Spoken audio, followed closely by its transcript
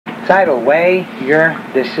title, Weigh Your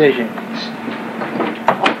Decisions.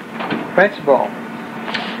 Principle.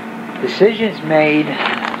 Decisions made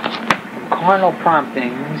from carnal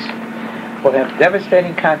promptings will have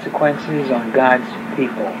devastating consequences on God's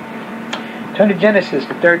people. Turn to Genesis,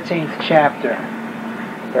 the 13th chapter,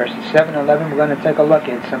 verses 7 and 11. We're going to take a look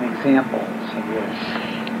at some examples of this.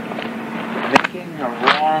 Making a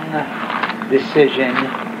wrong decision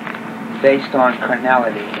based on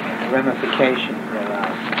carnality and the ramifications thereof.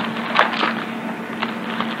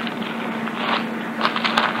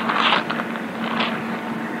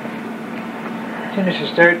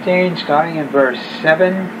 Genesis 13, starting in verse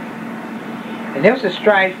 7. And there was a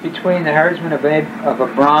strife between the herdsmen of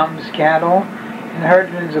Abram's cattle and the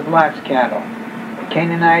herdsmen of Lot's cattle. The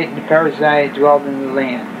Canaanite and the Perizzite dwelled in the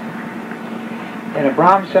land. And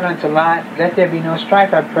Abram said unto Lot, Let there be no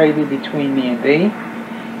strife, I pray thee, between me and thee,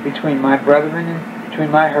 between my brethren and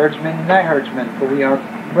between my herdsmen and thy herdsmen, for we are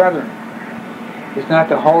brethren. Is not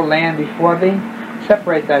the whole land before thee?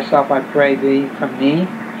 Separate thyself, I pray thee, from me.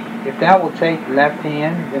 If thou wilt take the left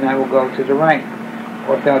hand, then I will go to the right.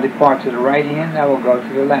 Or if thou depart to the right hand, I will go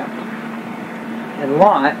to the left. And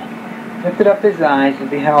Lot lifted up his eyes and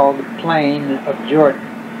beheld the plain of Jordan,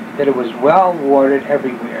 that it was well watered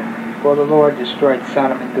everywhere, before the Lord destroyed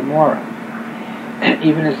Sodom and Gomorrah,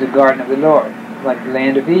 even as the garden of the Lord, like the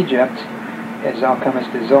land of Egypt, as thou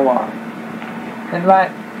comest to Zoar. Then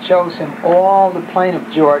Lot chose him all the plain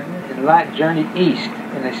of Jordan, and Lot journeyed east,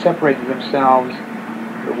 and they separated themselves,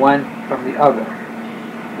 the one from the other.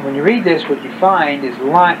 And when you read this, what you find is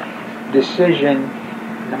Lot's decision,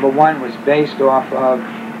 number one, was based off of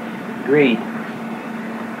greed.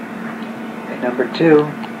 And number two,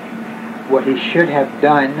 what he should have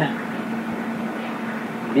done,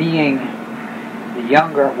 being the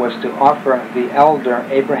younger, was to offer the elder,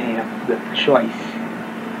 Abraham, the choice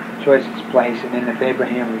its place, and then if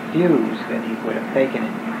Abraham refused, then he would have taken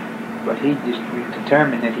it. But he just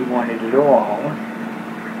determined that he wanted it all,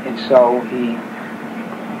 and so he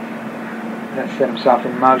set himself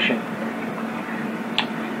in motion.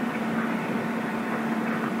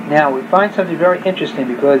 Now we find something very interesting,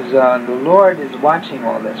 because the Lord is watching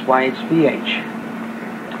all this, YHVH.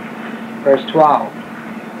 Verse 12.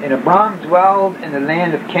 And Abram dwelled in the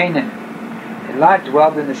land of Canaan, and Lot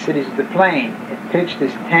dwelled in the cities of the plain, and pitched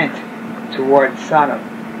his tent toward Sodom.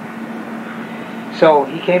 So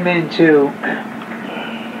he came into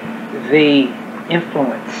the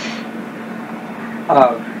influence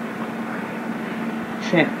of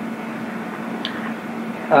sin.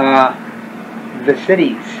 The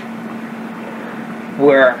cities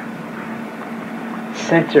were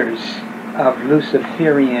centers of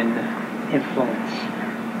Luciferian influence.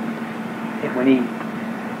 And when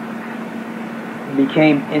he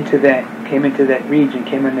came into that region,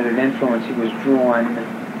 came under that influence, he was drawn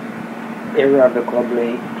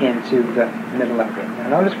irrevocably into the middle of it. Now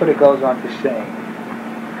notice what it goes on to say.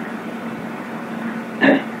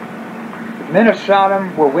 The men of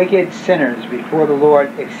Sodom were wicked sinners before the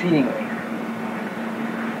Lord exceedingly.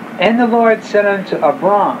 And the Lord said unto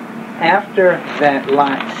Abram, after that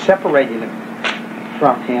Lot separated him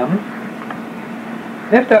from him,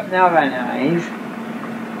 Lift up now thine eyes,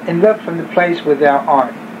 and look from the place where thou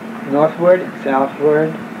art, northward and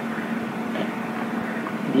southward,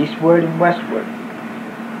 eastward and westward.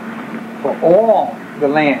 For all the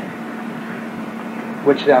land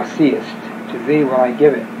which thou seest, to thee will I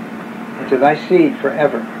give it, and to thy seed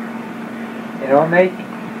forever. And I will make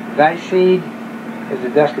thy seed as the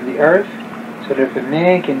dust of the earth, so that if a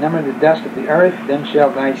man can number the dust of the earth, then shall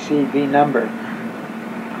thy seed be numbered.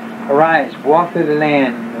 Arise, walk through the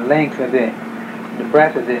land, the length of it, and the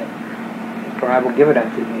breadth of it, for I will give it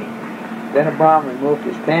unto thee. Then Abram removed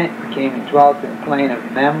his tent, and came and dwelt in the plain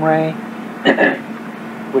of Mamre,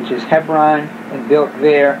 which is Hebron, and built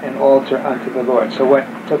there an altar unto the Lord. So what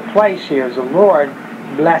took place here is the Lord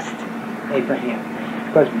blessed Abraham,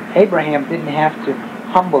 because Abraham didn't have to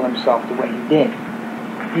humble himself the way he did.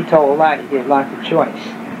 He told Lot, he gave Lot the choice.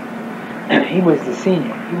 He was the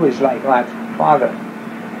senior. He was like Lot's father.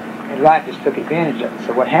 And Lot just took advantage of it.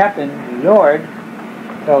 So what happened, the Lord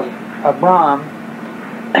tells Abram,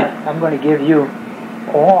 I'm going to give you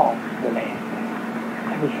all the land.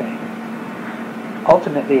 Everything.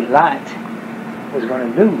 Ultimately, Lot was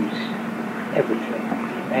going to lose everything.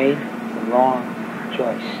 He made the wrong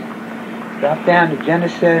choice. Drop down to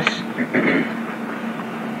Genesis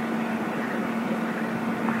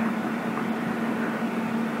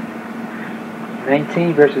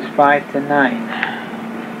 19, verses 5 to 9.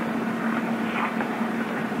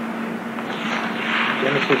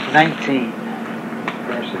 Genesis 19,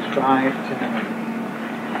 verses 5 to 9.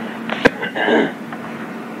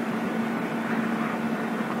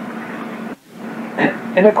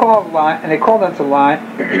 And they called unto Lot,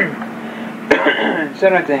 and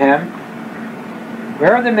said unto him,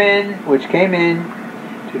 Where are the men which came in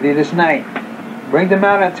to thee this night? Bring them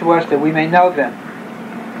out unto us, that we may know them.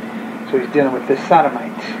 So he's dealing with the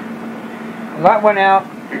Sodomites. And Lot went out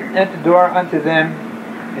at the door unto them,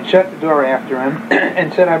 and shut the door after him,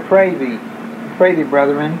 and said, I pray thee,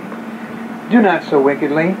 brethren, do not so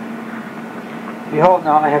wickedly. Behold,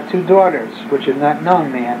 now I have 2 daughters, which have not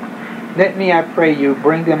known man. Let me, I pray you,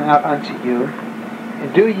 bring them out unto you,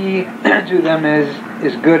 and do ye to them as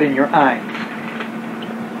is good in your eyes.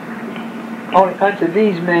 Only unto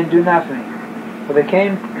these men do nothing, for they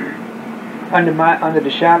came under the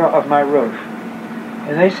shadow of my roof.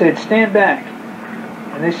 And they said, Stand back.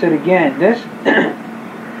 And they said again, This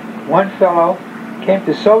one fellow came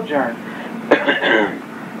to sojourn,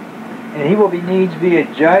 and he will needs be a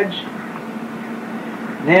judge.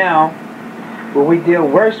 Now will we deal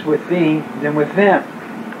worse with thee than with them.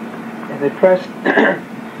 And they pressed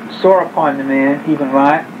sore upon the man, even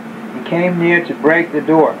Lot, and came near to break the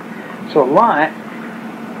door. So Lot,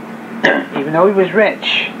 even though he was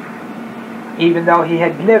rich, even though he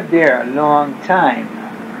had lived there a long time,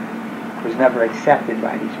 was never accepted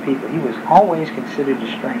by these people. He was always considered a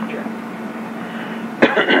stranger.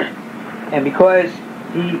 And because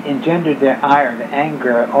he engendered their ire, the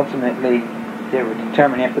anger, ultimately they were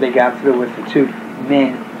determined after they got through with the 2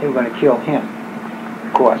 men, they were going to kill him.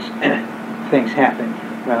 Of course, things happened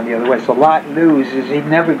around the other way. So Lot loses. He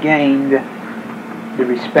never gained the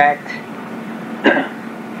respect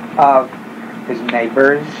of his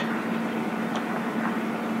neighbors.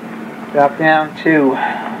 Drop down to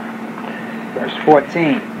verse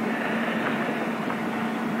 14.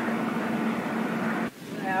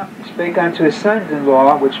 Now spake unto his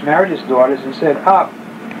sons-in-law, which married his daughters, and said, Up,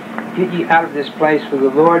 get ye out of this place, for the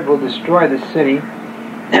Lord will destroy the city.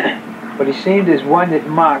 But he seemed as one that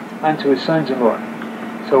mocked unto his sons-in-law.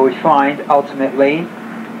 So we find, ultimately,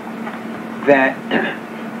 that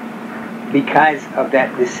because of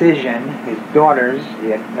that decision, his daughters,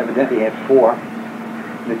 he evidently had 4,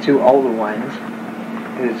 the 2 older ones,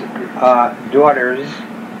 his daughters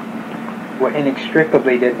were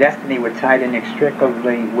inextricably, their destiny was tied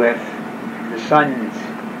inextricably with the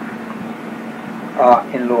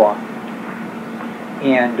sons-in-law,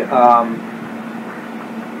 and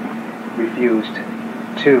refused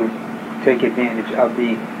to take advantage of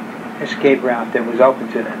the escape route that was open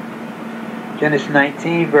to them. Genesis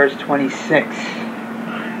 19, verse 26.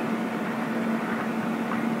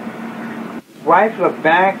 His wife looked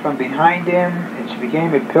back from behind him, and she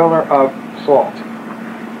became a pillar of salt.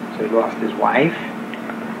 So he lost his wife.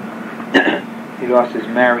 He lost his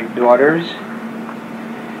married daughters.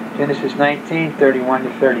 Genesis 19, 31 to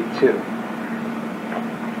 32.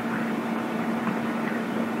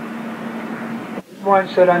 One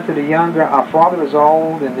said unto the younger, Our father is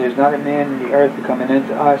old, and there is not a man in the earth to come in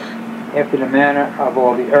unto us after the manner of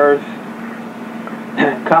all the earth.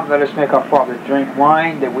 Come, let us make our father drink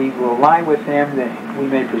wine, that we will lie with him, that we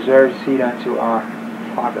may preserve seed unto our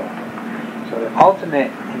father. So the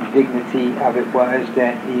ultimate indignity of it was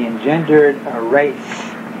that he engendered a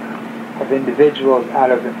race of individuals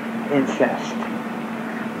out of incest.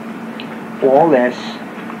 All this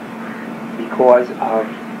because of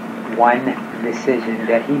one decision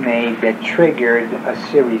that he made that triggered a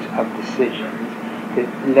series of decisions that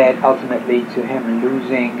led ultimately to him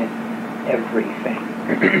losing everything.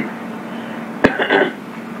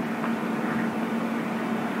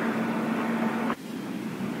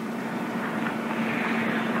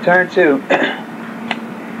 Turn to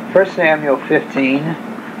 1 Samuel 15,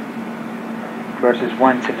 verses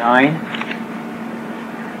 1 to 9.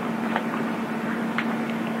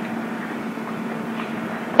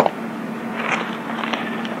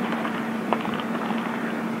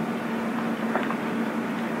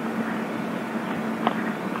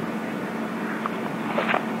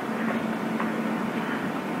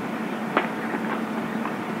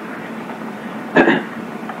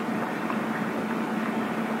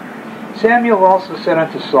 Samuel also said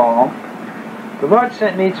unto Saul, The Lord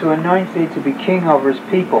sent me to anoint thee to be king over his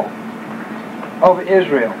people, over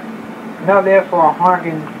Israel. Now therefore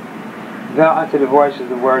hearken thou unto the voice of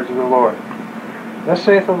the words of the Lord. Thus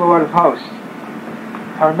saith the Lord of hosts,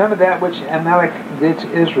 I remember that which Amalek did to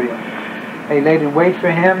Israel. They laid in wait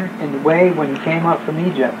for him in the way when he came up from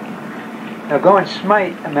Egypt. Now go and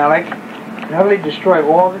smite Amalek, and utterly destroy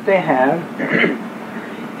all that they have,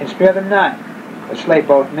 and spare them not, but slay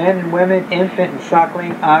both men and women, infant and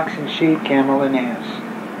suckling, ox and sheep, camel and ass.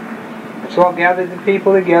 And Saul gathered the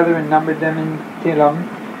people together and numbered them in Tilum,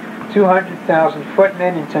 200,000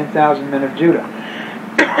 footmen and 10,000 men of Judah.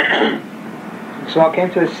 And Saul came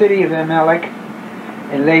to the city of Amalek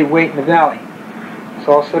and laid wait in the valley.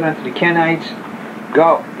 Saul said unto the Kenites,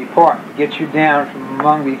 Go, depart, get you down from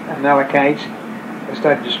among the Amalekites, lest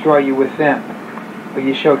I destroy you with them. But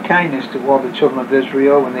ye showed kindness to all the children of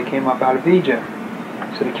Israel when they came up out of Egypt.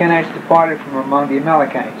 So the Kenites departed from among the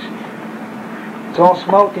Amalekites. Saul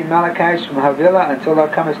smote the Amalekites from Havilah until thou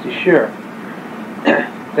comest to Shur,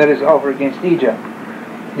 that is over against Egypt.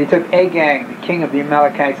 And he took Agag, the king of the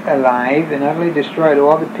Amalekites, alive, and utterly destroyed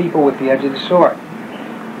all the people with the edge of the sword.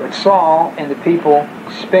 But Saul and the people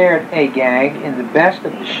spared Agag and the best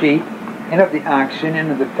of the sheep, and of the oxen,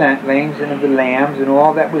 and of the fatlings, and of the lambs, and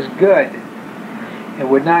all that was good, and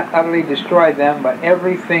would not utterly destroy them, but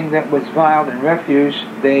everything that was vile and refuse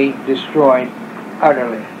they destroyed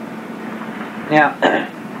utterly. Now,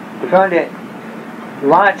 we found that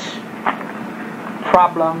Lot's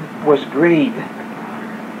problem was greed.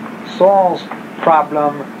 Saul's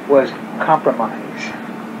problem was compromise.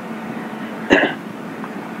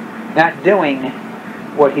 Not doing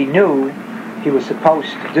what he knew he was supposed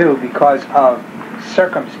to do because of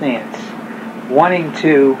circumstance. Wanting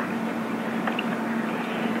to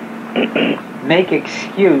make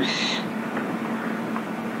excuse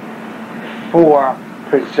for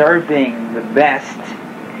preserving the best,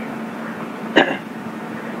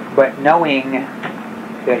 but knowing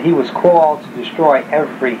that he was called to destroy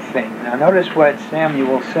everything. Now notice what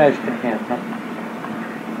Samuel says to him.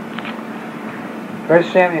 1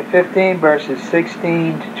 Samuel 15, verses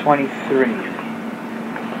 16 to 23.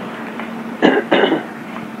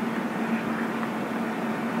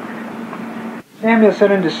 Samuel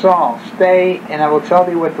said unto Saul, Stay, and I will tell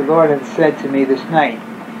thee what the Lord hath said to me this night.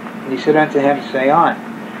 And he said unto him, Say on.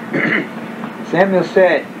 Samuel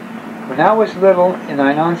said, When thou wast little in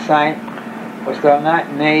thine own sight, wast thou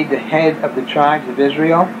not made the head of the tribes of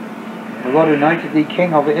Israel? And the Lord anointed thee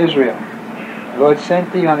king over Israel. The Lord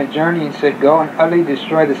sent thee on a journey and said, Go and utterly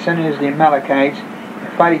destroy the sinners of the Amalekites,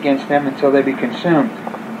 and fight against them until they be consumed.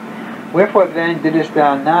 Wherefore then didst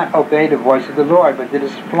thou not obey the voice of the Lord, but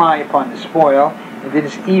didst fly upon the spoil, and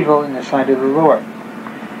didst evil in the sight of the Lord?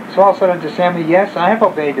 Saul said unto Samuel, Yes, I have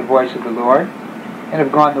obeyed the voice of the Lord, and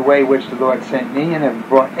have gone the way which the Lord sent me, and have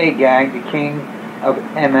brought Agag, the king of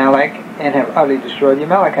Amalek, and have utterly destroyed the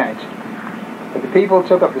Amalekites. But the people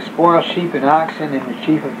took up the spoil, sheep and oxen, and the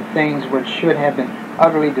chief of the things which should have been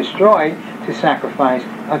utterly destroyed, to sacrifice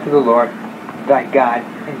unto the Lord thy God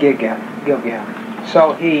in Gilgal.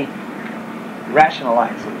 So he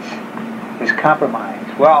rationalizes his compromise.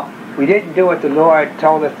 Well, we didn't do what the Lord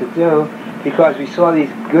told us to do because we saw these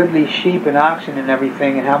goodly sheep and oxen and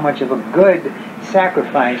everything, and how much of a good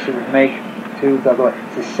sacrifice it would make to the Lord.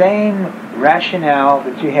 It's the same rationale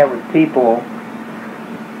that you have with people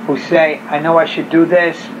who say, I know I should do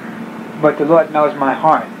this, but the Lord knows my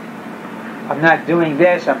heart. I'm not doing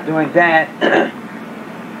this, I'm doing that,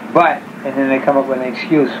 but, and then they come up with an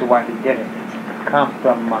excuse for why they did it. It's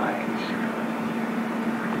compromise.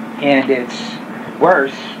 And it's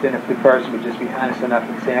worse than if the person would just be honest enough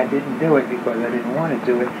and say, I didn't do it because I didn't want to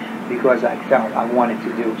do it, because I felt I wanted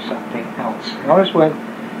to do something else. Notice what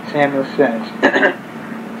Samuel says.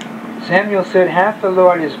 Samuel said, Hath the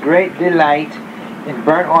Lord his great delight in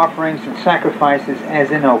burnt offerings and sacrifices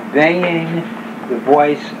as in obeying the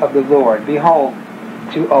voice of the Lord? Behold,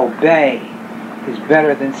 to obey is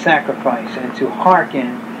better than sacrifice, and to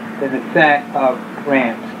hearken than the fat of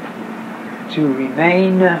rams. To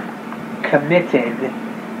remain committed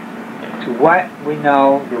to what we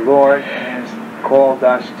know the Lord has called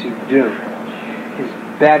us to do is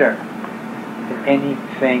better than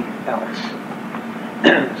anything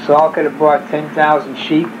else. Saul could have brought 10,000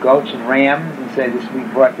 sheep, goats, and rams and said, we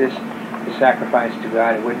brought this to sacrifice to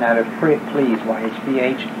God. It would not have pleased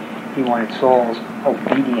YHVH. He wanted Saul's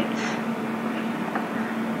obedience.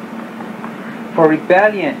 For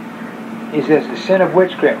rebellion is as the sin of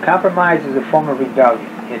witchcraft. Compromise is a form of rebellion.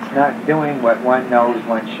 It's not doing what one knows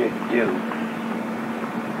one should do.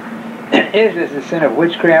 Is as the sin of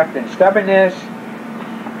witchcraft, and stubbornness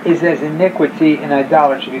is as iniquity and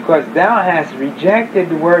idolatry. Because thou hast rejected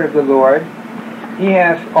the word of the Lord, he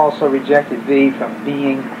hath also rejected thee from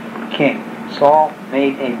being king. Saul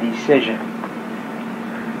made a decision.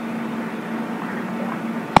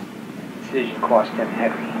 The decision cost him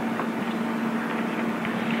heavy.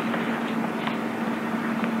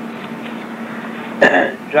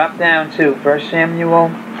 Drop down to 1 Samuel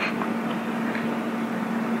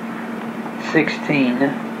 16,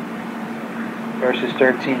 verses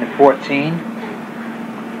 13 to 14.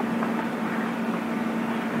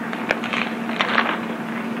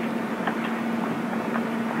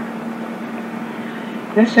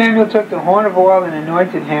 Then Samuel took the horn of oil and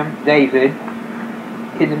anointed him, David,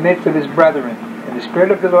 in the midst of his brethren. And the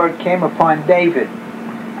Spirit of the Lord came upon David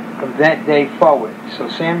from that day forward. So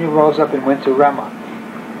Samuel rose up and went to Ramah.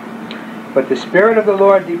 But the Spirit of the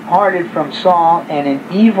Lord departed from Saul, and an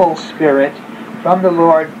evil spirit from the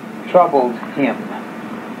Lord troubled him.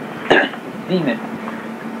 Demon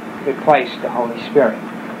replaced the Holy Spirit.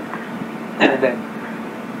 The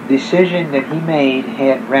decision that he made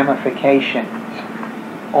had ramifications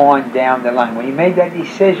on down the line. When he made that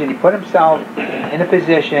decision, he put himself in a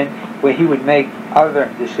position where he would make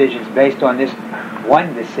other decisions based on this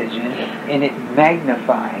one decision, and it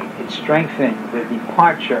magnified, it strengthened the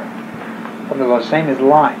departure from the Lord. Same as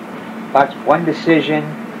Lot. Lot's one decision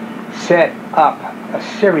set up a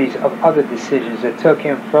series of other decisions that took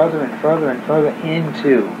him further and further and further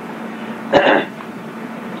into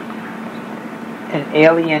an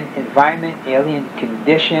alien environment, alien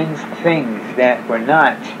conditions, things that were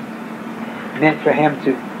not meant for him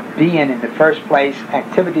to be in the first place,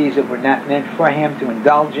 activities that were not meant for him to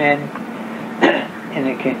indulge in, and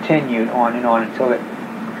it continued on and on until it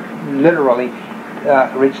literally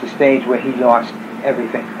reached the stage where he lost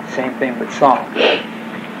everything. Same thing with Saul.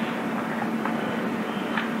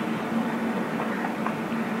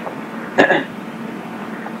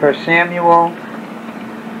 1 Samuel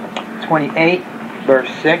 28, verse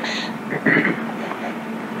 6.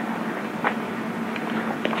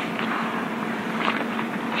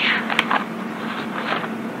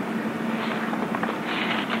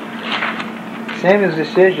 Samuel's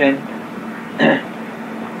decision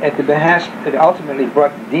at the behest that ultimately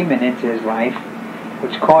brought the demon into his life,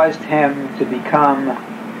 which caused him to become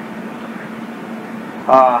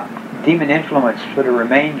demon influence for the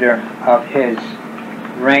remainder of his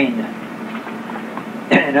reign.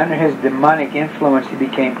 And under his demonic influence, he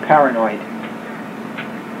became paranoid.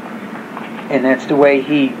 And that's the way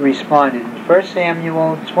he responded. In 1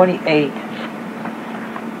 Samuel 28,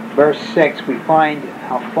 verse 6, we find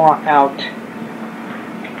how far out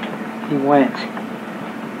he went.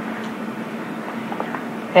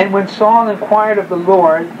 And when Saul inquired of the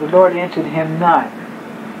Lord answered him not,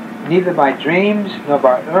 neither by dreams, nor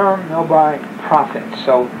by Urim, nor by prophets.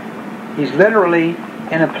 So he's literally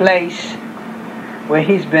in a place where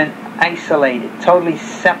he's been isolated, totally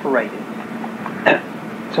separated,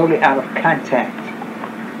 totally out of contact.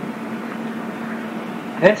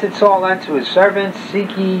 Then said Saul unto his servants,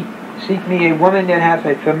 Seek me a woman that hath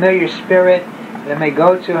a familiar spirit, that I may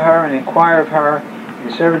go to her and inquire of her. And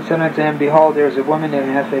the servant said unto him, Behold, there is a woman that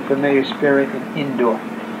hath a familiar spirit in Endor.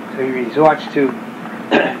 So he resorts to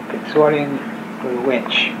consorting with a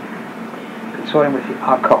witch, consorting with the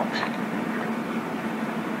occult,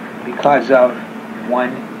 because of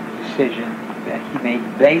one decision that he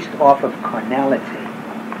made based off of carnality.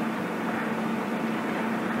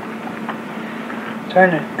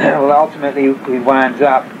 Well, ultimately he winds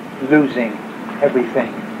up losing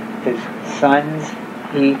everything. His sons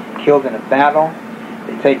he killed in a battle.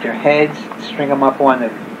 They take their heads, string them up on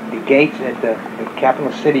the gates at the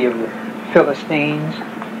capital city of the Philistines,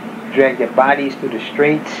 drag their bodies through the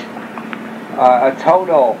streets. A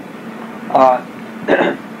total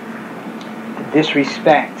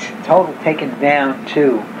disrespect, total taken down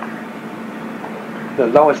to the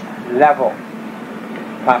lowest level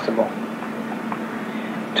possible.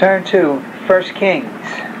 Turn to 1 Kings,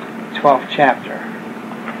 12th chapter.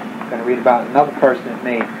 I'm going to read about another person that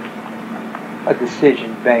made a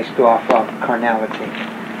decision based off of carnality.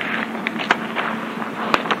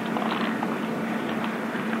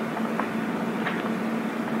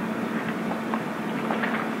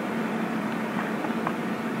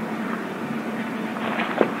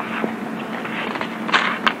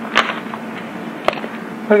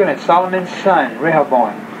 Looking at Solomon's son,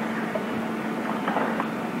 Rehoboam.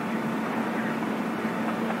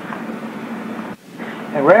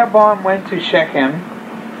 And Rehoboam went to Shechem,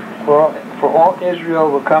 for all Israel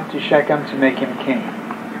will come to Shechem to make him king.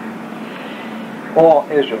 All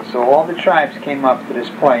Israel. So all the tribes came up to this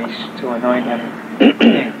place to anoint him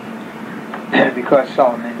king, because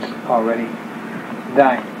Solomon's already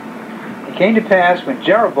died. It came to pass when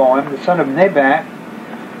Jeroboam, the son of Nebat,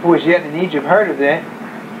 who was yet in Egypt, heard of it,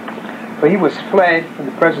 for he was fled from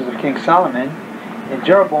the presence of King Solomon, and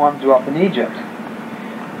Jeroboam dwelt in Egypt.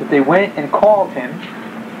 But they went and called him,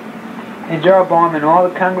 and Jeroboam and all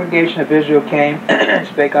the congregation of Israel came and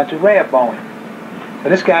spake unto Rehoboam. So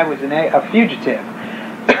this guy was a fugitive.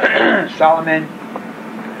 Solomon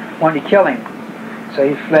wanted to kill him, so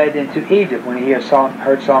he fled into Egypt. When he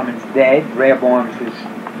heard Solomon's dead, Rehoboam is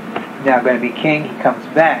now going to be king. He comes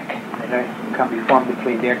back, and they come before him to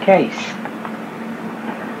plead their case.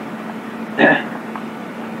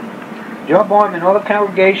 Jeroboam and all the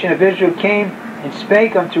congregation of Israel came and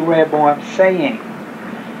spake unto Rehoboam, saying,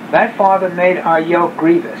 Thy father made our yoke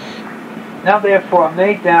grievous. Now therefore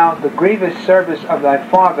make thou the grievous service of thy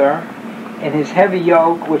father, and his heavy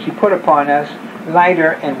yoke which he put upon us,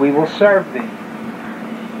 lighter, and we will serve thee.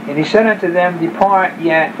 And he said unto them, Depart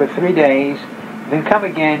yet for 3 days, then come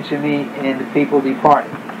again to me. And the people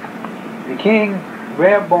departed. The king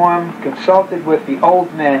Rehoboam consulted with the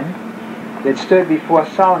old men that stood before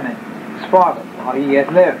Solomon, his father, while he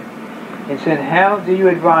yet lived, and said, How do you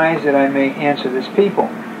advise that I may answer this people?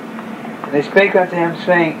 And they spake unto him,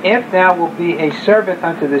 saying, If thou wilt be a servant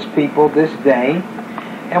unto this people this day,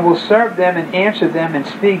 and will serve them and answer them and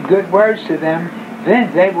speak good words to them,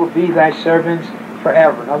 then they will be thy servants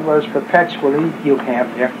forever. In other words, perpetually you'll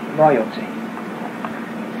have their loyalty.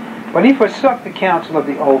 But he forsook the counsel of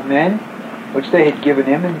the old men, which they had given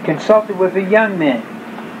him, and consulted with the young men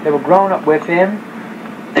that were grown up with him,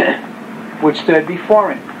 which stood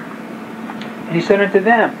before him. And he said unto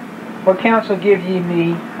them, What counsel give ye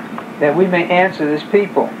me, that we may answer this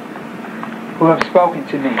people, who have spoken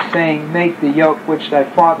to me, saying, Make the yoke which thy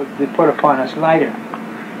father did put upon us lighter?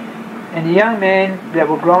 And the young men that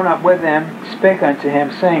were grown up with them spake unto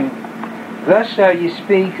him, saying, Thus shall ye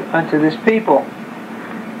speak unto this people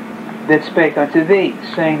that spake unto thee,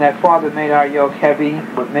 saying, Thy father made our yoke heavy,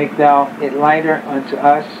 but make thou it lighter unto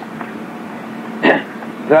us.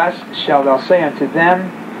 Thus shalt thou say unto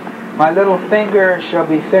them, My little finger shall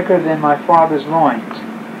be thicker than my father's loins.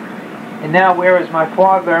 And now whereas my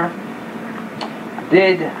father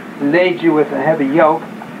did lade you with a heavy yoke,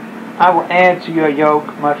 I will add to your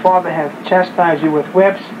yoke. My father hath chastised you with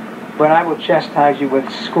whips, but I will chastise you with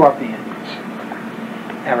scorpions.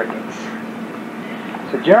 Arrogance.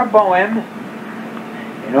 So Jeroboam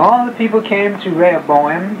and all the people came to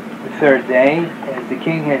Rehoboam the 3rd day, as the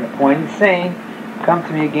king had appointed, saying, Come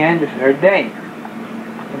to me again the 3rd day.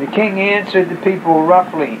 And the king answered the people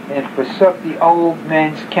roughly, and forsook the old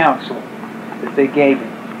men's counsel that they gave him,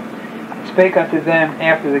 and spake unto them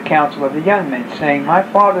after the counsel of the young men, saying, My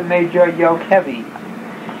father made your yoke heavy,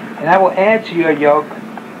 and I will add to your yoke.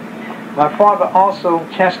 My father also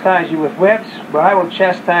chastised you with whips, but I will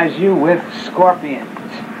chastise you with scorpions.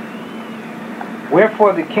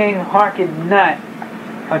 Wherefore the king hearkened not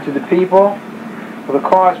unto the people, for the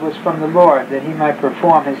cause was from the Lord, that he might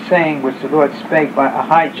perform his saying which the Lord spake by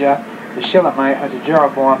Ahijah the Shilonite unto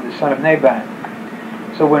Jeroboam the son of Nebat.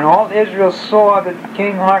 So when all Israel saw that the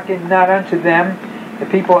king hearkened not unto them, the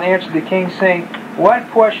people answered the king, saying, What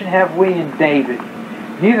portion have we in David?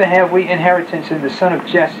 Neither have we inheritance in the son of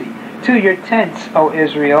Jesse. To your tents, O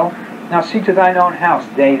Israel. Now see to thine own house,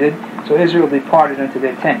 David. So Israel departed unto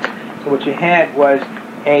their tents. So what you had was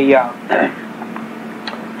a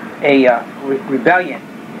rebellion,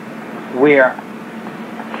 where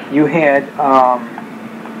you had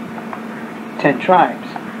 10 tribes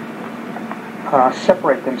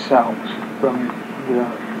separate themselves from the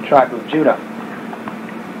tribe of Judah.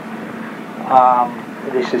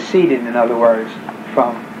 They seceded, in other words,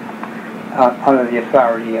 from under the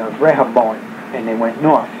authority of Rehoboam, and they went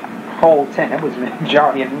north. Whole 10. That was the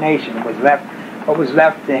majority of the nation. What was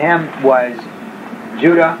left to him was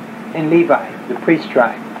Judah and Levi, the priest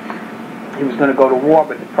tribe. He was going to go to war,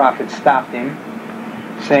 but the prophet stopped him,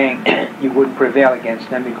 saying, You wouldn't prevail against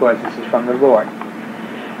them because this is from the Lord.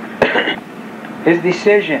 His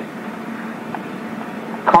decision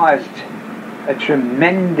caused a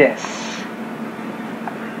tremendous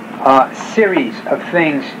series of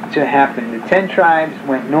things to happen. The 10 tribes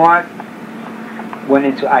went north, went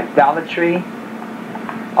into idolatry.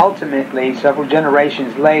 Ultimately, several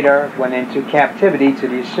generations later, went into captivity to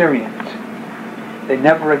the Assyrians. They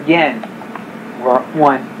never again were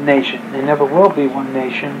one nation. They never will be one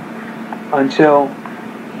nation until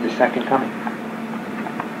the second coming.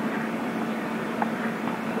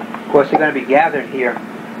 Of course, they're going to be gathered here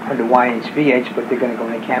under YHVH, but they're going to go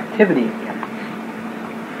into captivity again.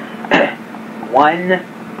 One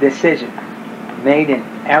decision made in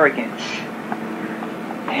arrogance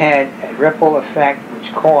had a ripple effect which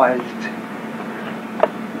caused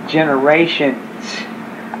generations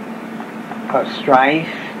of strife,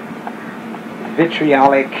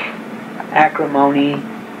 vitriolic acrimony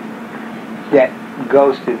that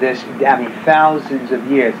goes to this, thousands of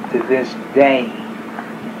years to this day.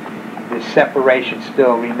 The separation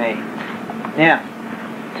still remains. Now,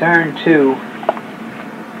 turn to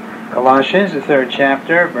Colossians, the 3rd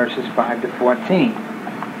chapter, verses 5 to 14.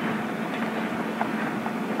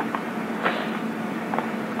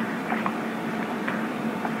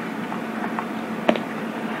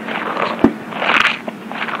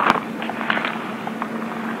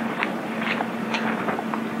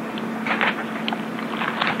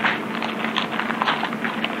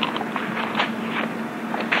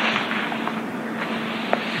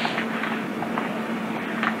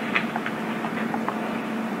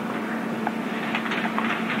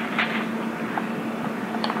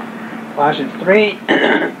 Colossians 3,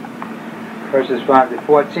 verses 5 to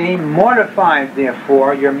 14. Mortify,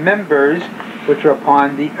 therefore, your members which are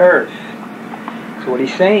upon the earth. So what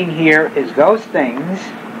he's saying here is those things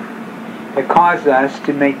that cause us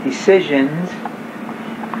to make decisions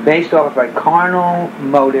based off of a carnal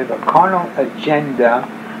motive, a carnal agenda,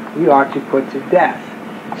 we are to put to death,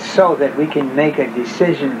 so that we can make a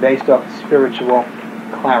decision based off spiritual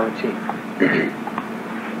clarity.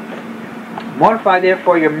 Mortify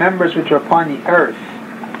therefore your members which are upon the earth,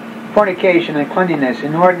 fornication, uncleanness,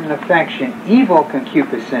 inordinate affection, evil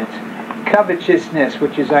concupiscence, covetousness,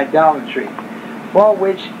 which is idolatry, for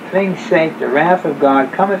which things' sake the wrath of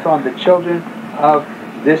God cometh on the children of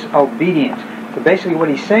disobedience. So basically what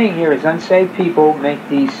he's saying here is unsaved people make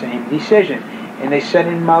these same decisions, and they set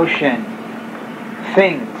in motion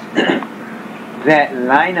things that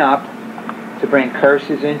line up to bring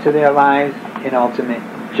curses into their lives and ultimate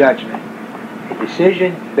judgment. A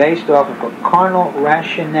decision based off of a carnal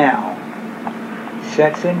rationale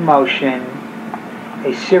sets in motion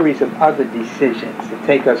a series of other decisions that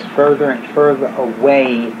take us further and further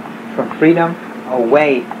away from freedom,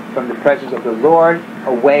 away from the presence of the Lord,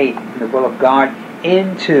 away from the will of God,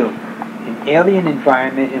 into an alien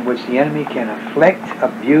environment in which the enemy can afflict,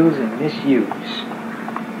 abuse, and misuse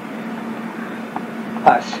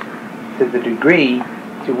us to the degree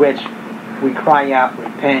to which we cry out,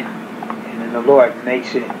 repent, and then the Lord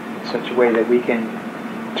makes it in such a way that we can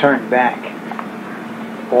turn back.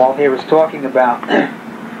 Paul here is talking about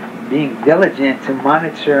being diligent to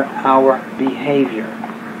monitor our behavior,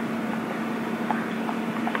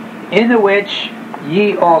 in the which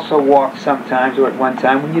ye also walked sometimes, or at one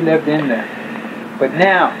time, when you lived in them. But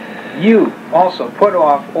now you also put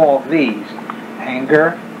off all these: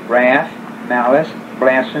 anger, wrath, malice,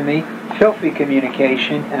 blasphemy, filthy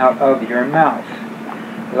communication out of your mouth.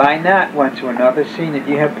 Lie not one to another, seeing that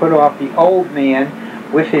you have put off the old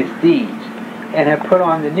man with his deeds, and have put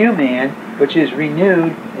on the new man, which is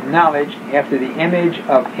renewed in knowledge after the image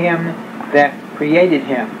of him that created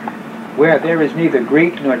him, where there is neither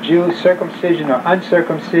Greek nor Jew, circumcision nor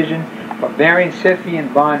uncircumcision, barbarian,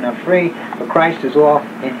 Scythian, bond nor free, for Christ is all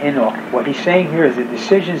and in all. What he's saying here is the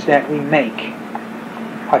decisions that we make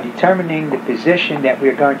are determining the position that we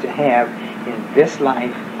are going to have in this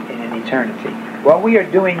life and in eternity. What we are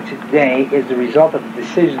doing today is the result of the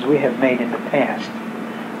decisions we have made in the past.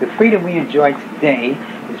 The freedom we enjoy today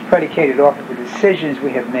is predicated off of the decisions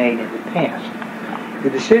we have made in the past. The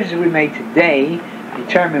decisions we make today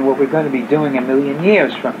determine what we're going to be doing a million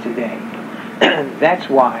years from today. That's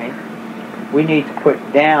why we need to put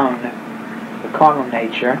down the carnal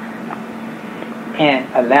nature and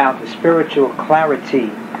allow the spiritual clarity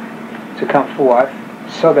to come forth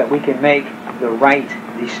so that we can make the right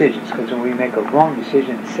decisions. Because when we make a wrong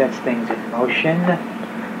decision, it sets things in motion,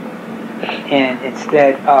 and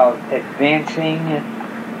instead of advancing,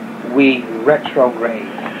 we retrograde.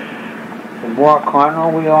 The more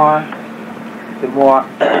carnal we are, the more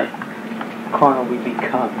carnal we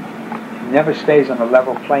become. It never stays on a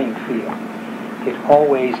level playing field. It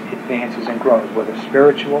always advances and grows, whether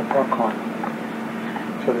spiritual or carnal.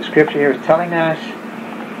 So the scripture here is telling us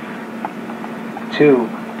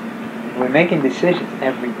we're making decisions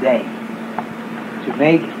every day, to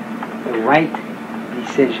make the right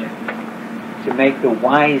decision, to make the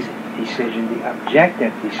wise decision, the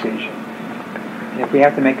objective decision. And if we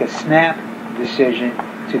have to make a snap decision,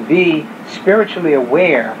 to be spiritually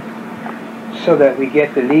aware so that we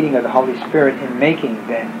get the leading of the Holy Spirit in making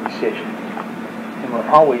that decision. And we'll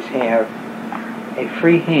always have a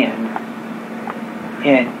free hand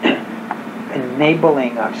in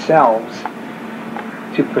enabling ourselves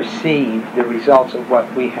to perceive the results of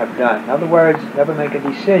what we have done. In other words, never make a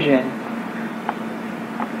decision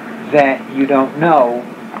that you don't know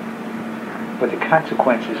what the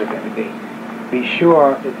consequences are going to be. Be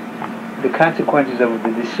sure that the consequences of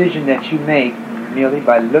the decision that you make merely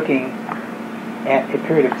by looking at a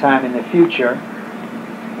period of time in the future,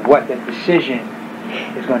 what the decision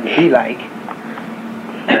is going to be like.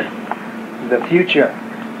 The future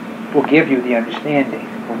will give you the understanding.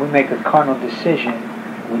 When we make a carnal decision,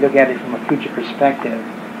 we look at it from a future perspective,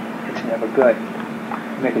 it's never good.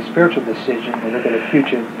 We make a spiritual decision, we look at a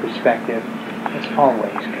future perspective, it's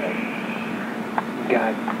always good.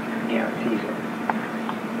 God guarantees it.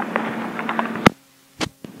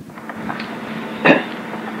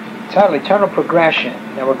 Title, Eternal Progression.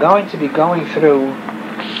 Now we're going to be going through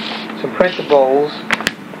some principles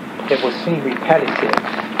that will seem repetitive,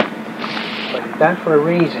 but it's done for a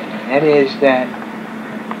reason, and that is that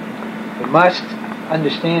we must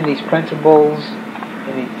understand these principles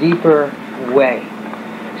in a deeper way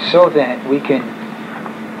so that we can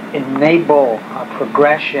enable a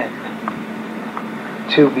progression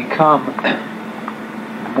to become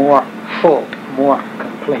more full, more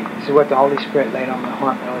complete. This is what the Holy Spirit laid on my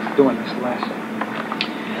heart when I was doing this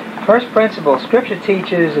lesson. First principle, Scripture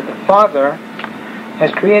teaches that the Father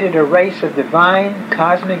has created a race of divine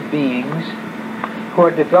cosmic beings who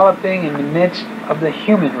are developing in the midst of the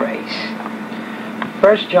human race.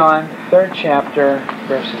 1 John, 3rd chapter,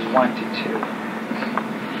 verses 1 to 2.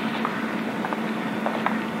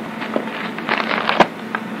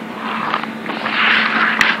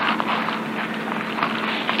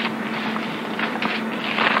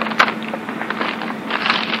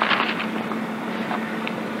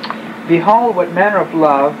 Behold, what manner of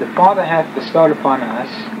love the Father hath bestowed upon us,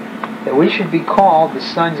 that we should be called the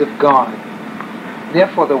sons of God.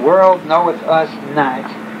 Therefore the world knoweth us not,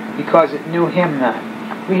 because it knew him not.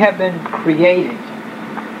 We have been created,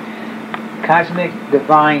 cosmic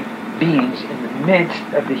divine beings in the midst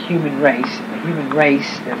of the human race. The human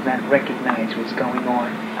race does not recognize what's going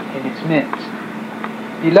on in its midst.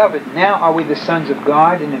 Beloved, now are we the sons of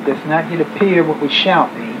God, and it doth not yet appear what we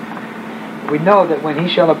shall be. We know that when he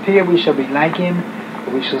shall appear, we shall be like him,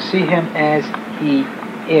 for we shall see him as he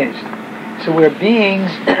is. So we're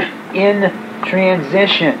beings in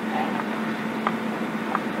transition.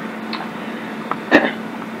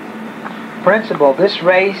 Principle, this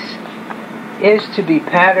race is to be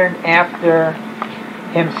patterned after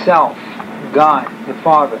himself, God, the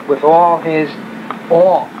Father, with all his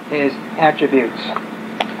attributes.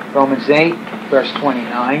 Romans 8, verse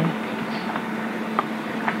 29.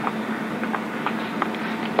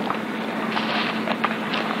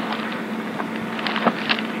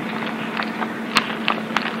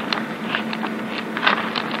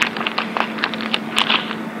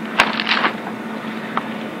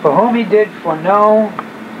 For whom he did foreknow,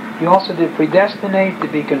 he also did predestinate to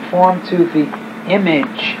be conformed to the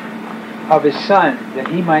image of his Son, that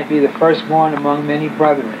he might be the firstborn among many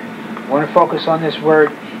brethren. I want to focus on this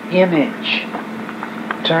word, image.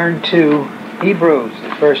 Turn to Hebrews, the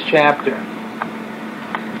 1st chapter,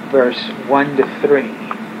 verse 1 to 3.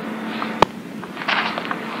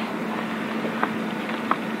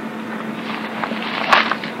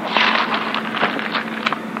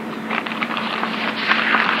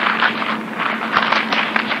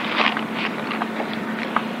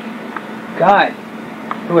 God,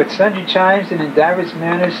 who at sundry times and in divers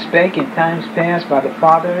manners spake in times past by the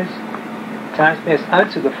fathers,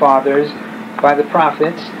 unto the fathers by the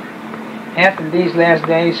prophets, hath in these last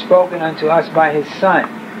days spoken unto us by his Son,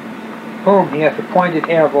 whom he hath appointed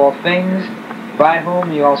heir of all things, by whom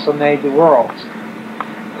he also made the worlds,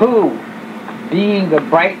 who, being the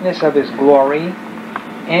brightness of his glory,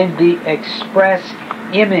 and the express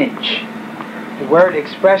image, the word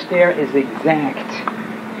expressed there is exact,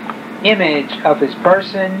 image of his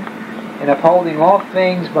person, and upholding all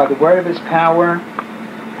things by the word of his power,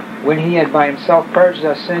 when he had by himself purged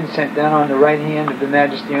our sins, sat down on the right hand of the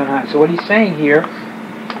majesty on high. So what he's saying here,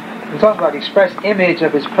 he talks about the express image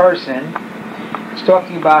of his person. He's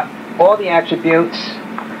talking about all the attributes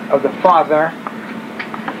of the Father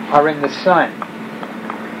are in the Son.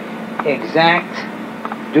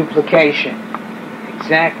 Exact duplication,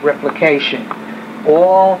 exact replication.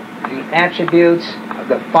 All the attributes of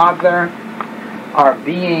the Father are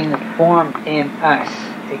being formed in us.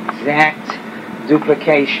 Exact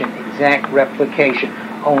duplication, exact replication,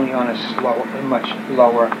 only on a much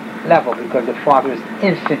lower level, because the Father is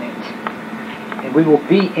infinite. And we will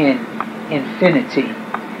be in infinity,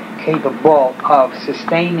 capable of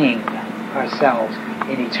sustaining ourselves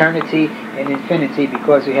in eternity and infinity,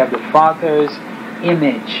 because we have the Father's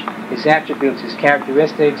image, his attributes, his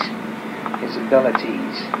characteristics, his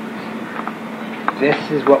abilities.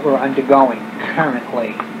 This is what we're undergoing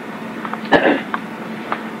currently.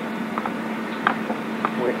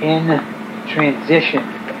 We're in transition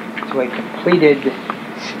to a completed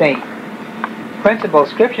state. Principle,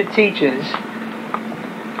 Scripture teaches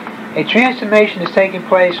a transformation is taking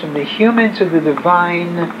place from the human to the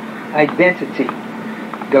divine identity.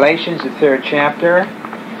 Galatians, the 3rd chapter,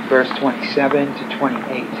 verse 27 to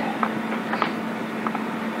 28.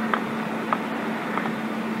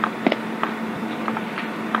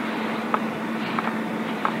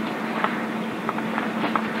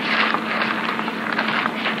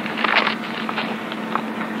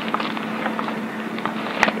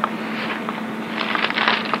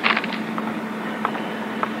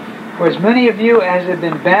 For as many of you as have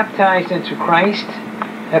been baptized into Christ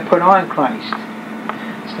have put on Christ.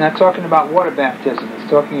 It's not talking about water baptism. It's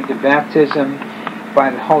talking about baptism by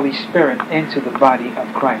the Holy Spirit into the body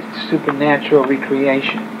of Christ. Supernatural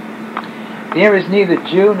recreation. There is neither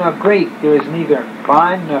Jew nor Greek, there is neither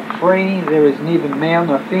bond nor free, there is neither male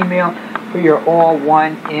nor female, for you're all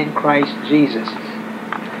one in Christ Jesus.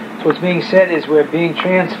 So what's being said is we're being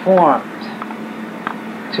transformed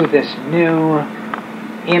to this new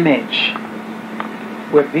image.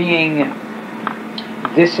 We're being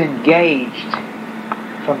disengaged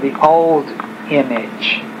from the old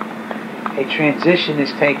image. A transition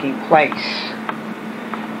is taking place.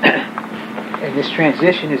 And this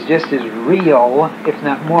transition is just as real, if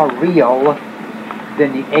not more real,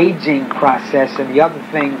 than the aging process and the other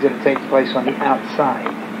things that take place on the outside.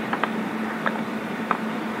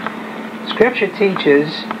 Scripture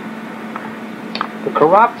teaches the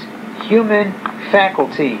corrupt human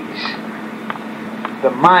faculties,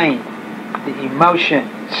 the mind, the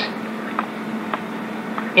emotions,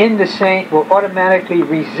 in the saint will automatically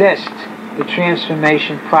resist the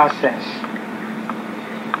transformation process,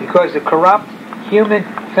 because the corrupt human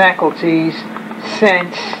faculties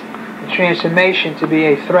sense the transformation to be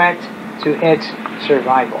a threat to its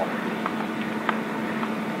survival.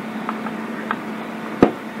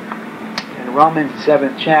 In Romans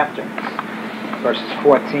 7th chapter, verses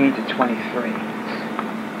 14 to 23.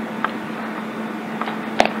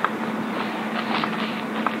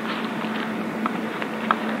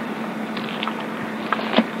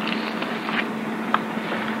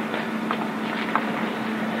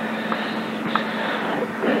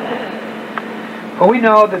 For we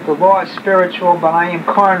know that the law is spiritual, but I am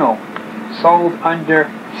carnal, sold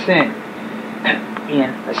under sin,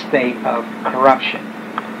 in a state of corruption.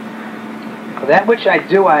 For that which I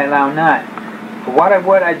do I allow not. For what I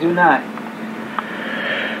would I do not.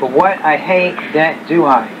 For what I hate, that do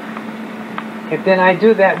I. If then I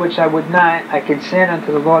do that which I would not, I consent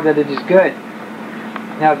unto the law that it is good.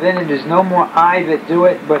 Now then it is no more I that do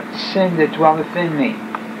it, but sin that dwelleth in me.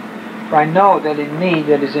 For I know that in me,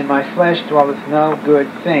 that is in my flesh, dwelleth no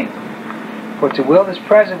good thing. For to will is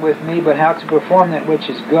present with me, but how to perform that which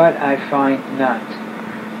is good I find not.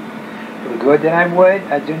 For the good that I would,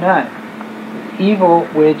 I do not. The evil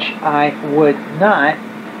which I would not,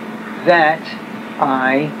 that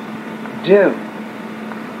I do.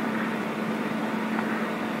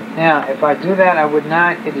 Now, if I do that I would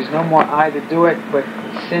not, it is no more I that do it, but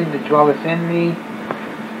sin that dwelleth in me.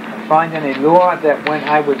 Find in a law that when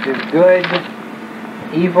I would do good,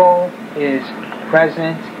 evil is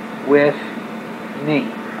present with me.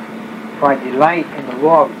 For I delight in the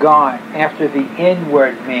law of God after the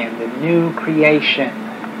inward man, the new creation,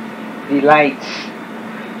 delights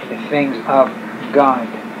in the things of God.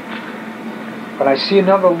 But I see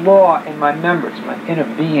another law in my members, my inner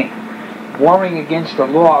being, warring against the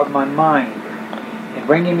law of my mind, and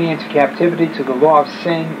bringing me into captivity to the law of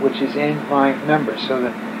sin which is in my members. So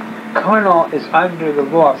the carnal is under the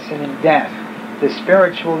law of sin and death. The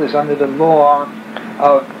spiritual is under the law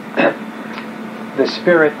of the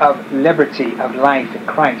spirit of liberty, of life in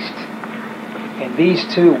Christ. And these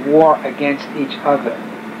two war against each other.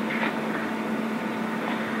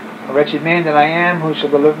 A wretched man that I am, who shall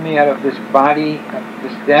deliver me out of this body, of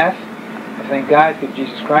this death? I thank God through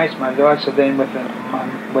Jesus Christ, my Lord. So then with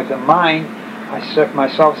the mind, I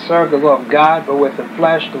myself serve the law of God, but with the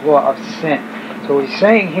flesh, the law of sin. So what he's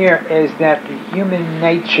saying here is that the human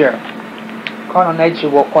nature, carnal nature,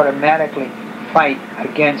 will automatically fight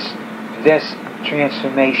against this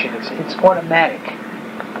transformation. It's automatic.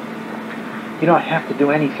 You don't have to do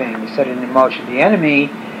anything to set it in motion. The enemy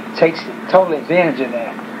takes total advantage of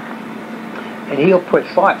that. And he'll put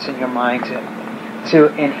thoughts in your mind to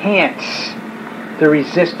enhance the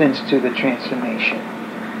resistance to the transformation.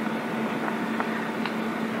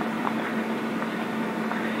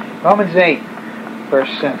 Romans 8. Verse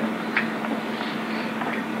 7.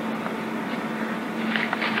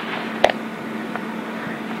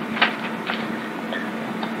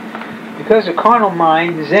 Because the carnal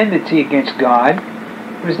mind is enmity against God,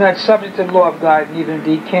 it is not subject to the law of God, neither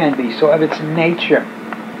indeed can be. So of its nature,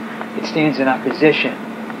 it stands in opposition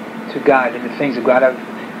to God and the things of God.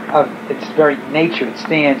 Of its very nature, it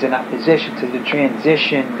stands in opposition to the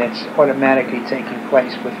transition that's automatically taking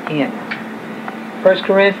place within. 1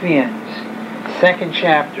 Corinthians 2nd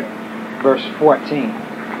chapter, verse 14.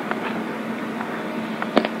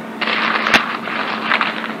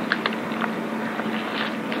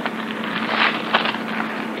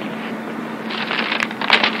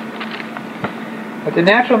 But the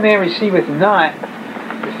natural man receiveth not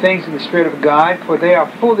the things of the Spirit of God, for they are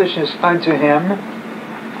foolishness unto him,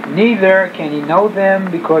 neither can he know them,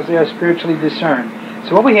 because they are spiritually discerned.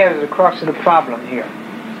 So what we have is the crux of the problem here.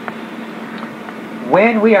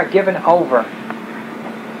 When we are given over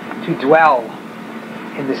to dwell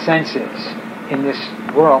in the senses, in this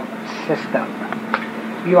world system.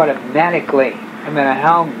 We automatically, no matter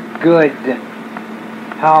how good,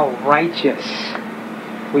 how righteous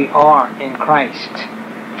we are in Christ,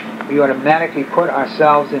 we automatically put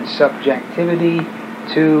ourselves in subjectivity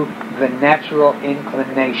to the natural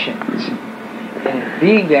inclinations. And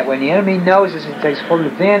being that, when the enemy knows this, he takes full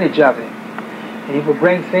advantage of it. And he will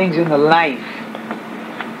bring things into life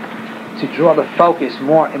to draw the focus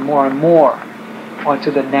more and more and more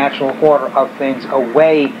onto the natural order of things,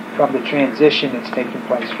 away from the transition that's taking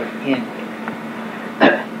place within.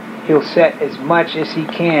 He'll set as much as he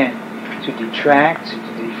can to detract, to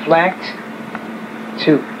deflect,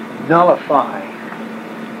 to nullify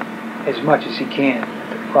as much as he can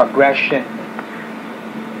the progression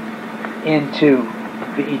into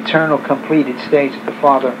the eternal completed stage that the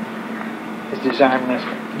Father is desiring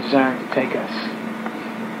to take us.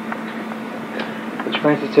 Which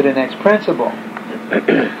brings us to the next principle.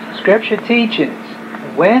 Scripture teaches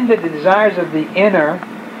when the desires of the inner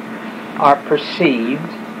are perceived,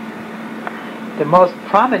 the most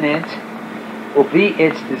prominent will be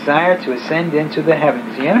its desire to ascend into the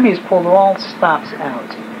heavens. The enemy has pulled all stops out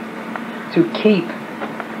to keep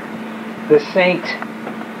the saint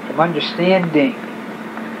from understanding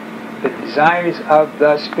the desires of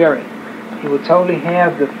the Spirit. He will totally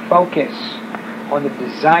have the focus on the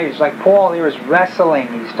desires. Like Paul here is wrestling.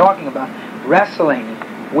 He's talking about wrestling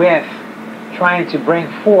with trying to bring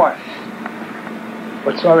forth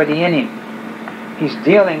what's already in him. He's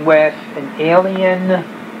dealing with an alien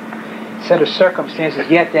set of circumstances,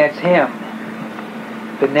 yet that's him.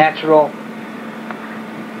 The natural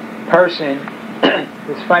person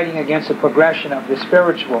is fighting against the progression of the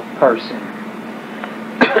spiritual person.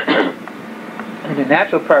 And the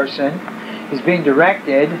natural person is being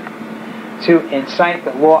directed to incite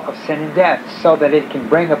the law of sin and death so that it can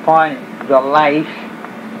bring upon the life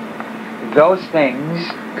those things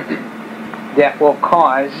that will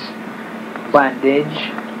cause bondage,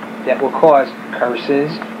 that will cause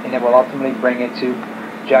curses, and that will ultimately bring it to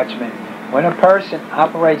judgment. When a person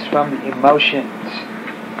operates from the emotions,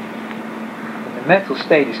 when the mental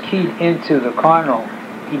state is keyed into the carnal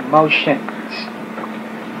emotions,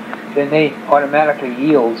 then they automatically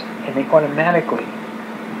yield and they automatically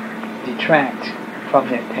detract from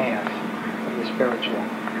their path of the spiritual.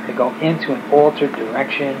 They go into an altered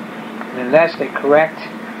direction, and unless they correct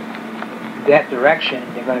that direction,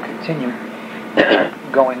 they're going to continue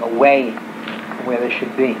going away from where they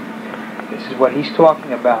should be. This is what he's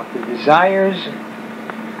talking about. The desires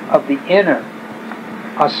of the inner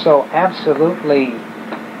are so absolutely,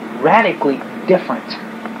 radically different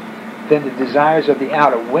than the desires of the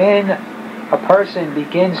outer. When a person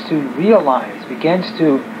begins to realize, begins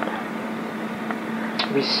to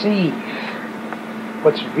receive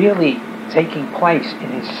what's really taking place in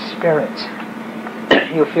his spirit,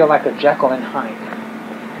 he'll feel like a Jekyll and Hyde,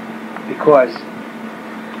 because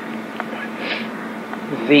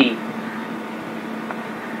the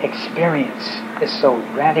experience is so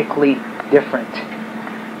radically different.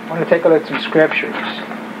 I want to take a look at some scriptures.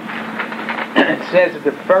 It says that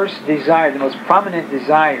the first desire, the most prominent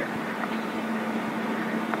desire,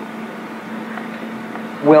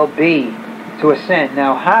 will be to ascend.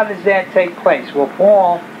 Now, how does that take place? Well,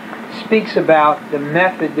 Paul speaks about the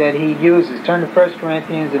method that he uses. Turn to 1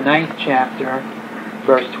 Corinthians, the 9th chapter,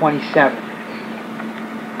 verse 27.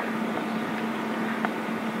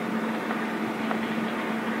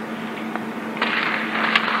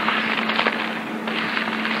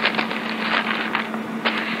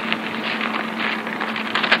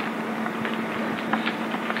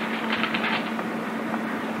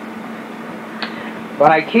 But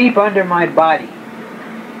I keep under my body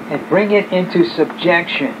and bring it into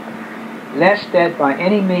subjection, lest that by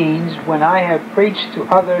any means, when I have preached to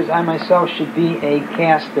others, I myself should be a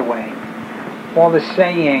castaway. Paul is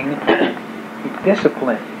saying he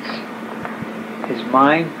disciplines his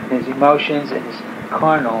mind, his emotions, and his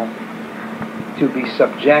carnal to be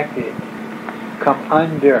subjected, come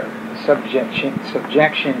under subjection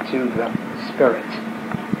to the Spirit.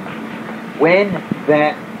 When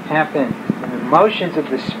that happens, the emotions of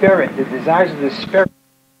the Spirit, the desires of the Spirit,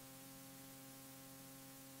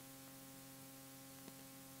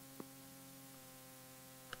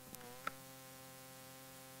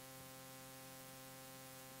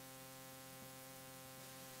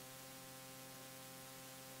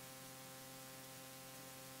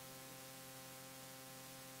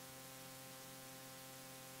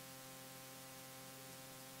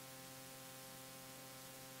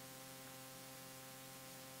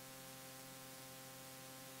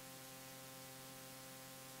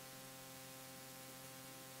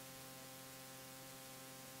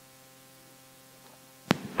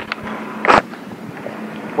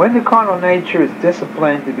 When the carnal nature is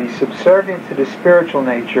disciplined to be subservient to the spiritual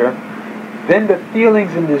nature, then the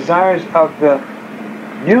feelings and desires of the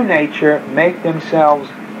new nature make themselves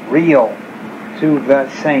real to the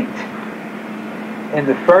saint. And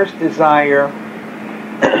the first desire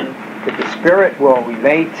that the Spirit will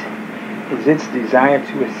relate is its desire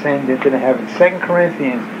to ascend into the heavens. 2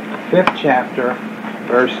 Corinthians 5th chapter,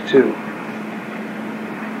 verse 2.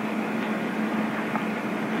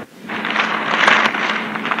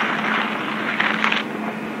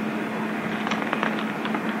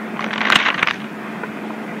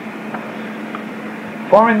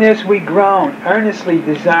 For in this we groan, earnestly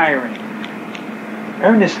desiring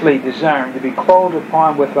to be clothed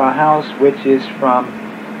upon with our house which is from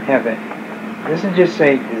heaven. It doesn't just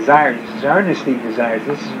say desire, this is earnestly desires.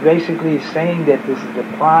 This is basically saying that this is the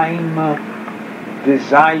prime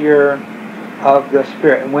desire of the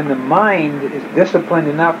Spirit. And when the mind is disciplined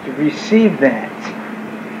enough to receive that,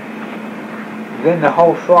 then the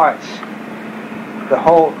whole thoughts, the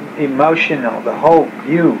whole emotional, the whole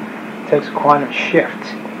view takes a quantum shift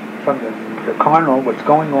from the carnal, what's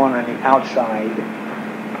going on the outside,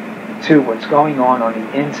 to what's going on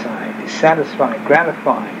the inside, to satisfy,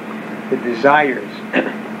 gratify the desires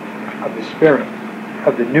of the Spirit,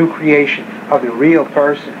 of the new creation, of the real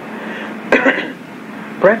person.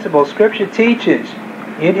 Principle, Scripture teaches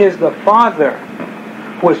it is the Father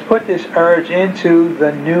who has put this urge into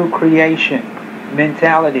the new creation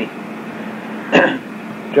mentality.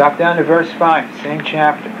 Drop down to verse 5, same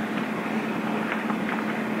chapter.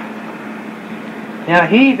 Now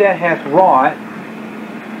he that hath wrought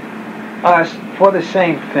us for the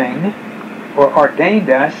same thing, or ordained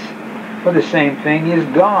us for the same thing, is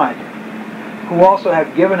God, who also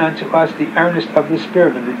hath given unto us the earnest of the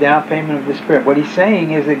Spirit, or the down payment of the Spirit. What he's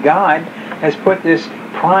saying is that God has put this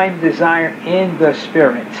prime desire in the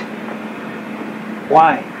Spirit.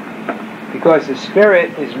 Why? Because the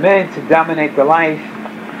Spirit is meant to dominate the life,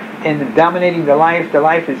 and in dominating the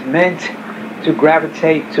life is meant to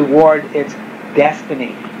gravitate toward its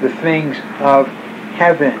destiny, the things of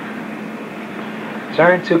heaven.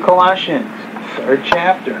 Turn to Colossians, 3rd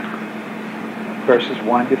chapter, verses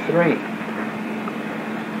 1 to 3.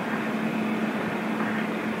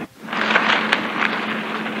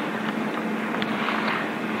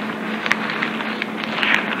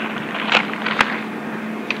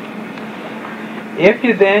 If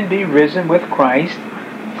you then be risen with Christ,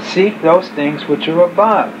 seek those things which are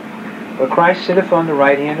above, where Christ sitteth on the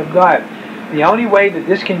right hand of God. The only way that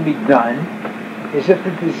this can be done is if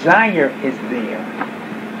the desire is there.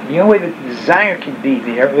 The only way that the desire can be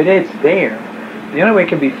there, it is there. The only way it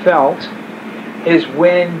can be felt is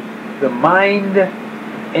when the mind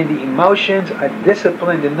and the emotions are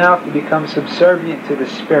disciplined enough to become subservient to the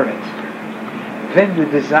Spirit. Then the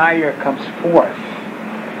desire comes forth.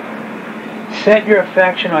 Set your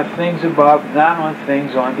affection on things above, not on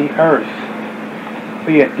things on the earth.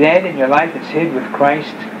 For you are dead and your life is hid with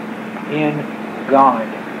Christ in God.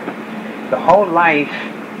 The whole life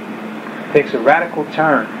takes a radical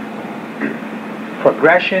turn.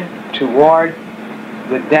 Progression toward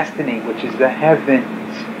the destiny, which is the heavens.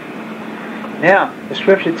 Now, the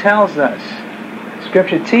Scripture tells us,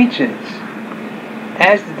 Scripture teaches,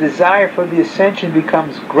 as the desire for the ascension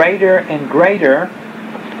becomes greater and greater,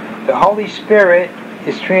 the Holy Spirit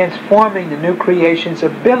is transforming the new creation's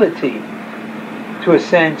ability to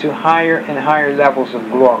ascend to higher and higher levels of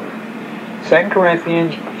glory. 2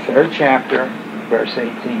 Corinthians, 3rd chapter, verse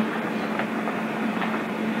 18.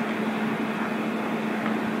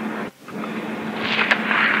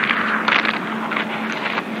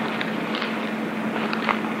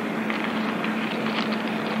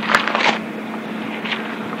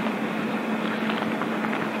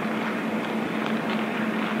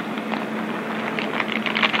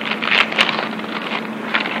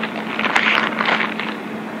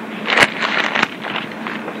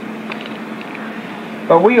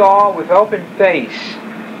 But we all, with open face,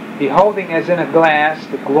 beholding as in a glass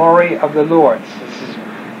the glory of the Lord. This is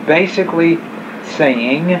basically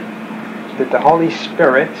saying that the Holy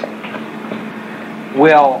Spirit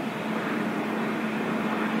will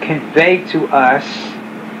convey to us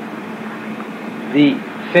the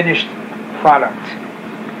finished product.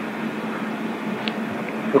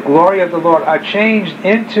 The glory of the Lord are changed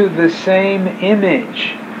into the same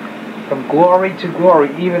image, from glory to glory,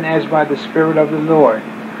 even as by the Spirit of the Lord.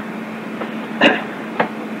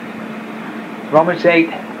 Romans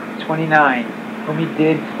 8:29. Whom he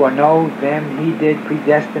did foreknow, them he did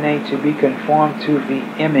predestinate to be conformed to the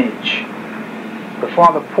image. The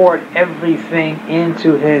Father poured everything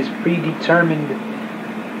into his predetermined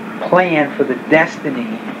plan for the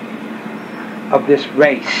destiny of this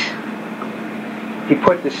race. He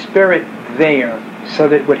put the Spirit there so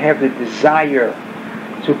that it would have the desire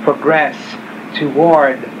to progress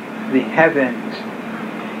toward the heavens.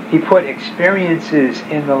 He put experiences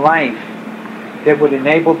in the life that would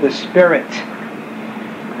enable the Spirit,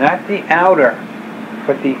 not the outer,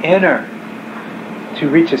 but the inner, to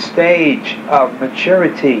reach a stage of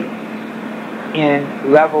maturity in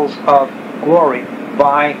levels of glory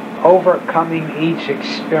by overcoming each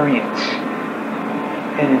experience.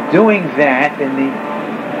 And in doing that, then the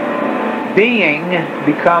being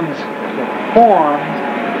becomes conformed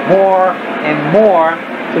more and more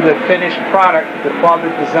to the finished product the Father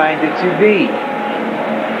designed it to be.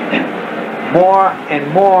 More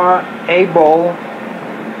and more able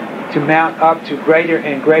to mount up to greater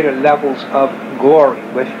and greater levels of glory.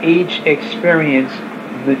 With each experience,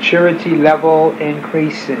 maturity level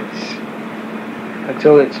increases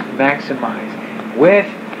until it's maximized. With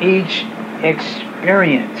each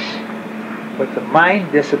experience, with the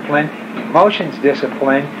mind discipline, emotions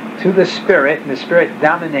discipline, to the Spirit, and the Spirit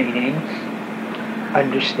dominating,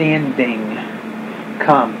 understanding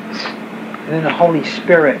comes. And then the Holy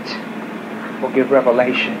Spirit will give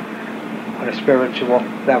revelation on a spiritual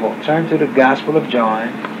level. Turn to the Gospel of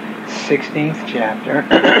John, 16th chapter,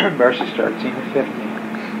 verses 13 to 15.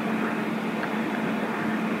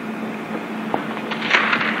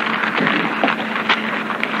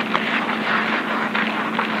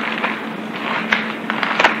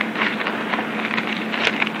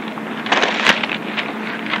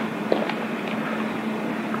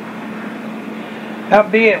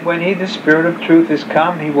 Howbeit, when he, the Spirit of truth, is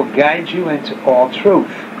come, he will guide you into all truth.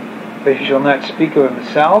 For he shall not speak of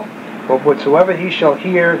himself, but whatsoever he shall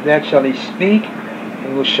hear, that shall he speak,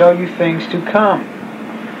 and will show you things to come.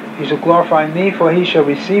 He shall glorify me, for he shall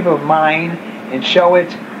receive of mine, and show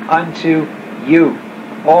it unto you.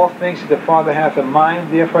 All things that the Father hath of mine,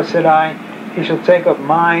 therefore said I, he shall take of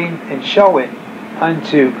mine, and show it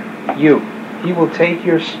unto you. He will take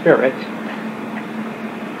your spirit,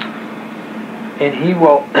 and he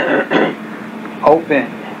will open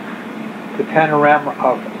the panorama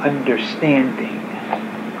of understanding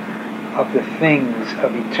of the things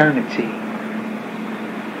of eternity.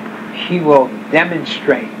 He will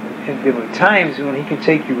demonstrate, and there were times when he can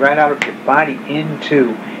take you right out of your body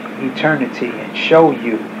into eternity and show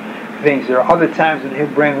you things. There are other times when he'll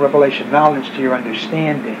bring revelation knowledge to your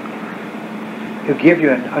understanding. He'll give you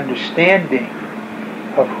an understanding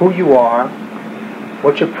of who you are,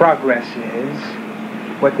 what your progress is,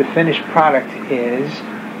 what the finished product is,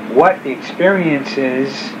 what the experience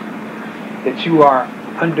is that you are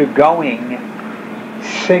undergoing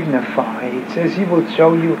signify. It says he will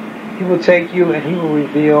show you, he will take you, and he will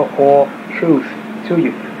reveal all truth to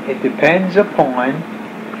you. It depends upon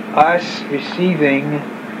us receiving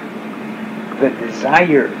the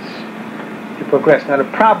desires to progress. Now the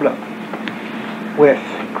problem with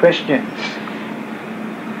Christians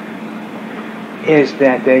is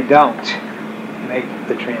that they don't make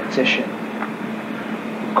the transition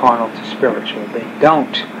from carnal to spiritual. They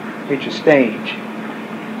don't reach a stage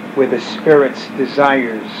where the Spirit's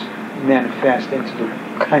desires manifest into the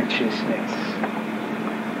consciousness.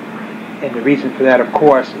 And the reason for that, of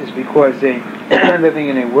course, is because they are living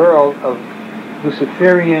in a world of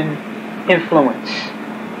Luciferian influence,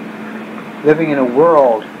 living in a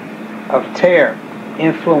world of terror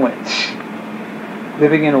influence,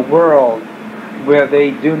 living in a world where they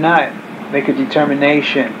do not make a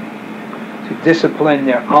determination to discipline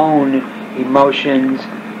their own emotions,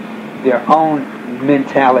 their own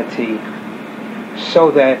mentality, so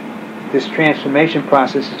that this transformation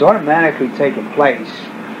process is automatically taking place,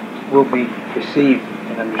 will be perceived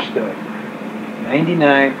and understood.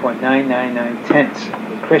 99.999% of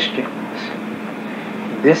the Christians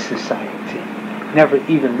in this society never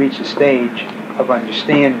even reach a stage of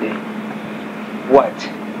understanding what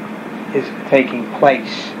is taking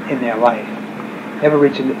place in their life. Never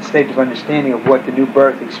reach a stage of understanding of what the new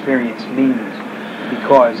birth experience means,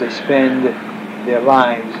 because they spend their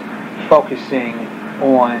lives focusing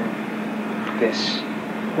on this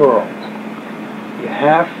world. You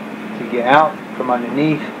have to get out from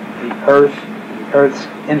underneath the earth's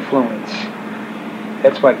influence.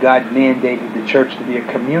 That's why God mandated the church to be a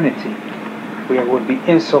community where it would be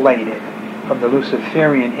insulated from the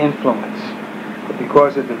Luciferian influence. But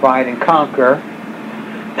because of divide and conquer,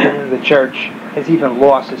 the church has even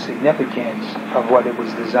lost the significance of what it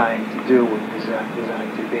was designed to do, what it was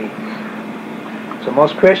designed to be. So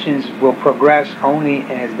most Christians will progress only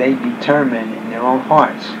as they determine in their own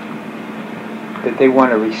hearts that they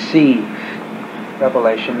want to receive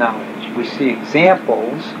revelation knowledge. We see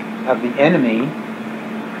examples of the enemy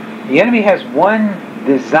The enemy has one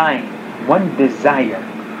design, one desire,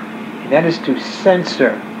 and that is to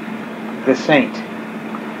censor the saint,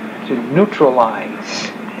 to neutralize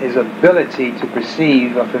his ability to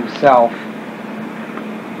perceive of himself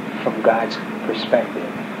from God's perspective.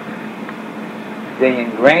 They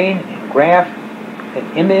ingrain and graft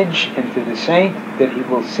an image into the saint that he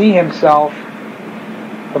will see himself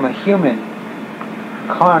from a human,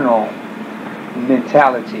 carnal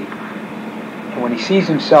mentality. And when he sees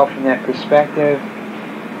himself from that perspective,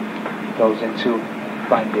 he goes into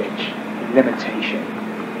bondage, limitation.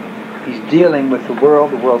 He's dealing with the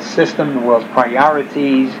world's system, the world's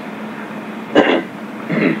priorities,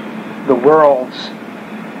 the world's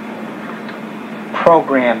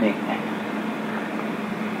programming.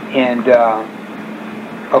 And,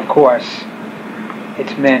 of course,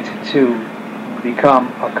 it's meant to become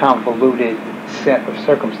a convoluted set of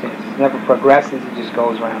circumstances. It never progresses, it just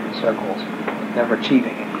goes around in circles, never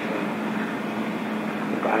achieving anything.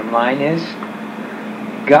 The bottom line is,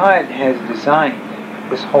 God has designed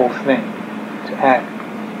this whole thing to act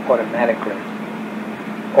automatically.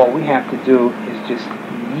 All we have to do is just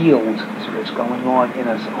yield to what's going on in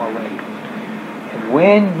us already. And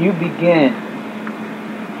when you begin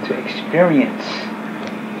to experience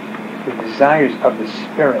the desires of the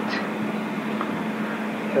Spirit,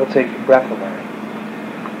 it'll take your breath away.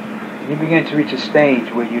 And you begin to reach a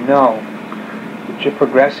stage where you know that you're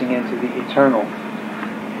progressing into the eternal.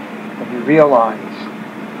 And you realize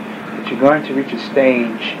that you're going to reach a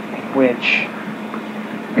stage in which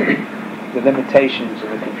the limitations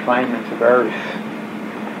and the confinements of earth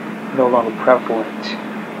are no longer prevalent.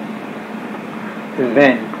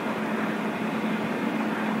 Then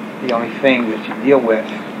the only thing that you deal with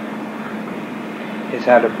is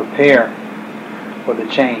how to prepare for the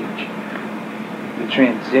change, the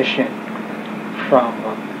transition from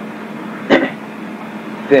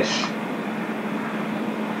this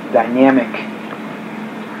dynamic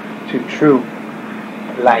to true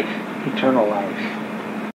life, eternal life.